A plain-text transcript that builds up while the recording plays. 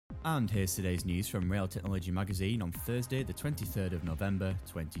And here's today's news from Rail Technology Magazine on Thursday the 23rd of November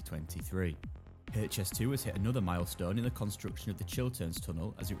 2023. HS2 has hit another milestone in the construction of the Chilterns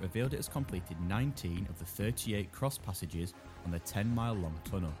Tunnel as it revealed it has completed 19 of the 38 cross passages on the 10-mile-long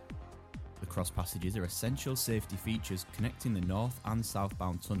tunnel. The cross passages are essential safety features connecting the north and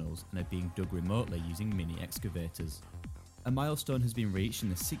southbound tunnels and are being dug remotely using mini excavators. A milestone has been reached in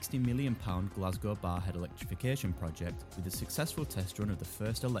the £60 million Glasgow Barhead electrification project with a successful test run of the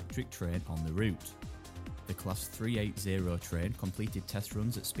first electric train on the route. The Class 380 train completed test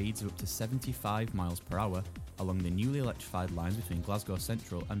runs at speeds of up to 75 miles per hour along the newly electrified lines between Glasgow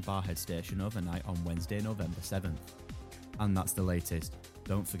Central and Barhead Station overnight on Wednesday, November 7th. And that's the latest.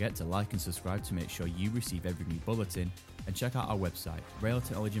 Don't forget to like and subscribe to make sure you receive every new bulletin, and check out our website,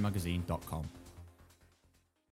 railtechnologymagazine.com.